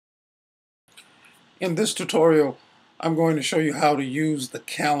In this tutorial, I'm going to show you how to use the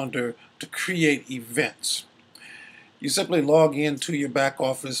calendar to create events. You simply log into your back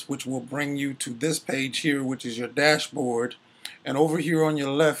office, which will bring you to this page here, which is your dashboard. And over here on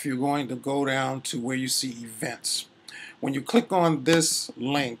your left, you're going to go down to where you see events. When you click on this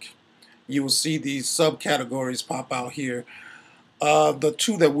link, you will see these subcategories pop out here. The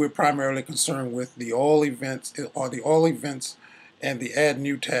two that we're primarily concerned with, the all events, are the all events and the add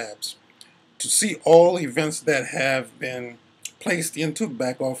new tabs. To see all events that have been placed into the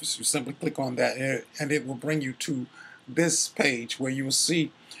back office, you simply click on that and it will bring you to this page where you will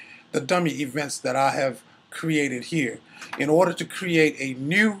see the dummy events that I have created here. In order to create a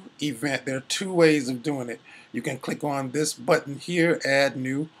new event, there are two ways of doing it. You can click on this button here, add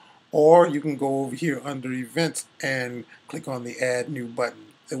new, or you can go over here under events and click on the add new button.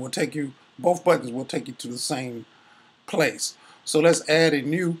 It will take you, both buttons will take you to the same place. So let's add a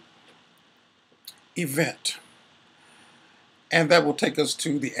new event, and that will take us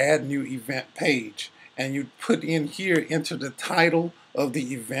to the add new event page, and you put in here, enter the title of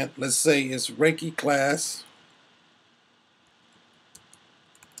the event. Let's say it's Reiki class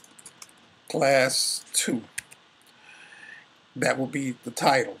 2. That will be the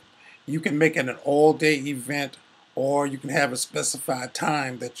title. You can make it an all-day event, or you can have a specified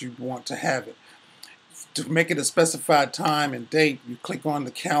time that you want to have it. To make it a specified time and date, you click on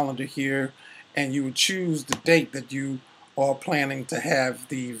the calendar here and you would choose the date that you are planning to have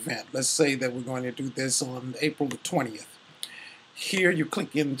the event. Let's say that we're going to do this on April the 20th. Here you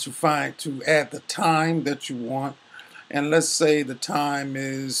click in to add the time that you want, and let's say the time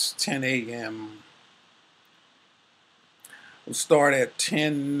is 10 a.m. We'll start at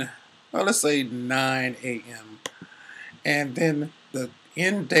 10, well, let's say 9 a.m. and then the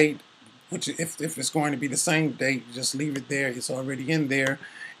end date, which if it's going to be the same date, just leave it there, it's already in there.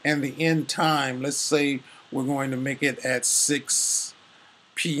 And the end time, let's say we're going to make it at 6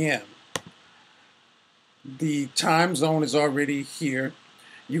 p.m. The time zone is already here.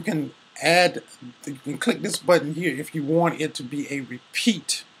 You can click this button here if you want it to be a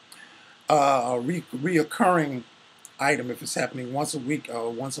repeat, reoccurring item, if it's happening once a week or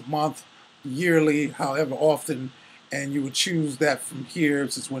once a month, yearly, however often, and you would choose that from here.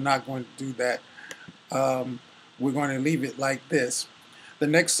 Since we're not going to do that, we're going to leave it like this. The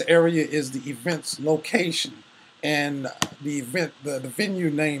next area is the event's location, and the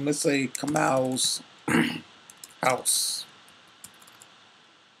venue name, let's say Kamal's house,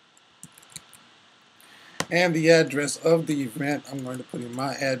 and the address of the event. I'm going to put in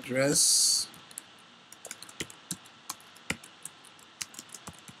my address.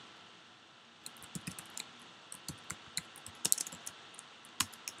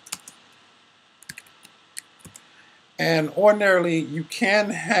 And ordinarily, you can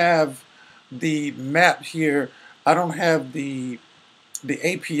have the map here. I don't have the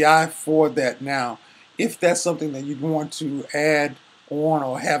API for that now. If that's something that you'd want to add on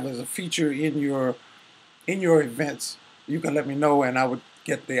or have as a feature in your events, you can let me know, and I would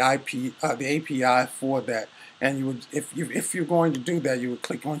get the API for that. And you would, if you're going to do that, you would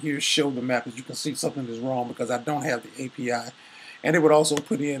click on here, show the map. As you can see, something is wrong because I don't have the API, and it would also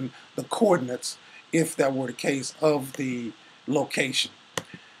put in the coordinates if that were the case of the location.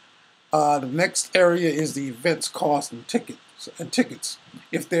 The next area is the events cost and tickets.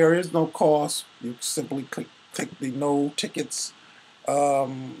 If there is no cost, you simply click the no tickets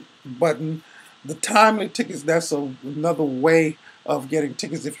button. The timely tickets, that's another way of getting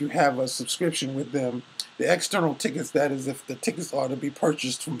tickets if you have a subscription with them. The external tickets, that is if the tickets are to be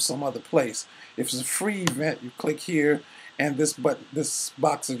purchased from some other place. If it's a free event, you click here and this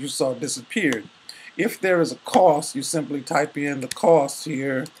box that you saw disappeared. If there is a cost, you simply type in the cost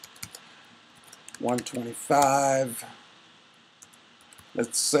here, $125,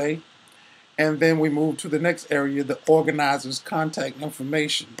 let's say, and then we move to the next area, the organizer's contact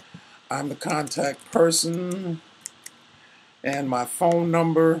information. I'm the contact person, and my phone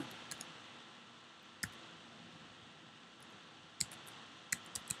number,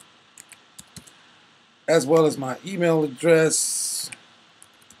 as well as my email address.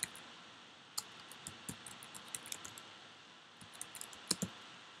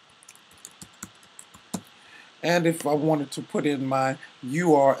 And if I wanted to put in my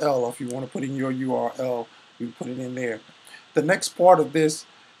URL, if you want to put in your URL, you put it in there. The next part of this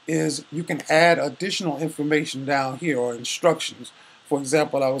is you can add additional information down here, or instructions. For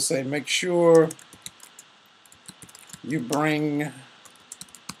example, I would say make sure you bring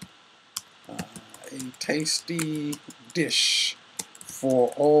a tasty dish for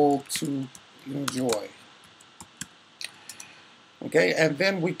all to enjoy. Okay, and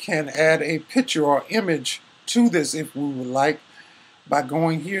then we can add a picture or image to this if we would like by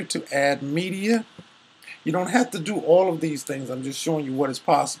going here to add media. You don't have to do all of these things. I'm just showing you what is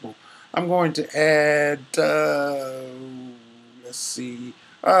possible. I'm going to add, let's see,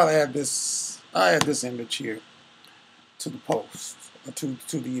 I'll add this image here to the post, to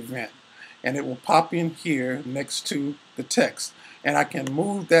the event. And it will pop in here next to the text. And I can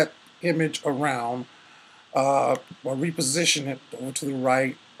move that image around or reposition it over to the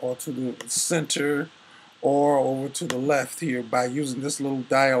right or to the center or over to the left here by using this little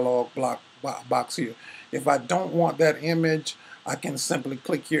dialog box here. If I don't want that image, I can simply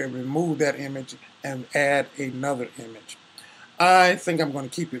click here and remove that image and add another image. I think I'm going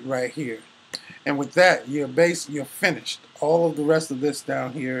to keep it right here. And with that, you're finished. All of the rest of this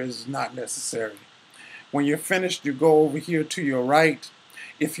down here is not necessary. When you're finished, you go over here to your right.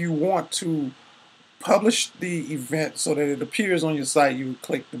 If you want to publish the event so that it appears on your site, you would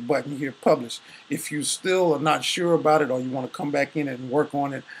click the button here, publish. If you still are not sure about it or you want to come back in and work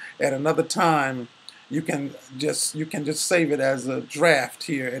on it at another time, you can just save it as a draft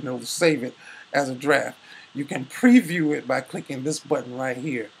here, and it'll save it as a draft. You can preview it by clicking this button right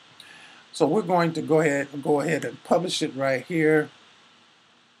here. So we're going to go ahead and publish it right here.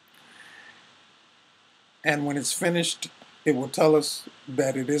 And when it's finished, it will tell us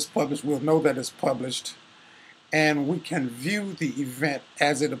that it is published. We'll know that it's published. And we can view the event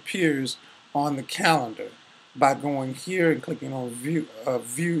as it appears on the calendar by going here and clicking on view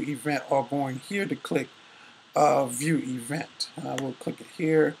event, or going here to click view event. We'll click it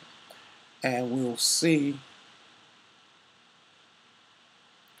here and we'll see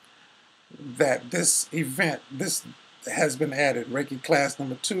that this event, this has been added. Reiki class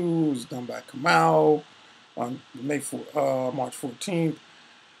number 2 was done by Kamau on March 14th.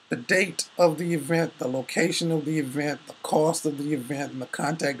 The date of the event, the location of the event, the cost of the event, and the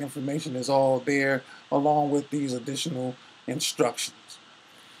contact information is all there, along with these additional instructions.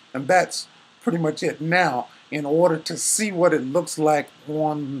 And that's pretty much it. Now, in order to see what it looks like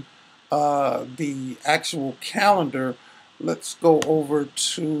on the actual calendar, let's go over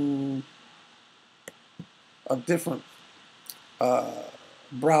to a different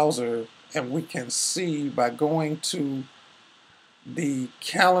browser, and we can see by going to the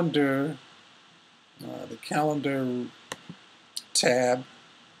calendar tab,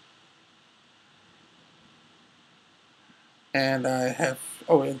 and I have,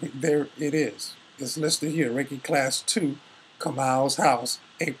 there it is. It's listed here, Reiki Class 2, Kamau's house,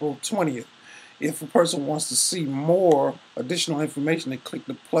 April 20th. If a person wants to see more additional information, they click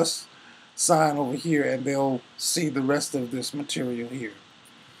the plus sign over here and they'll see the rest of this material here.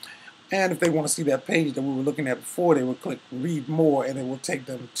 And if they want to see that page that we were looking at before, they will click read more and it will take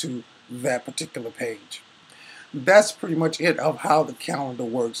them to that particular page. That's pretty much it of how the calendar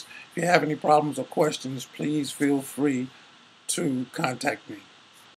works. If you have any problems or questions, please feel free to contact me.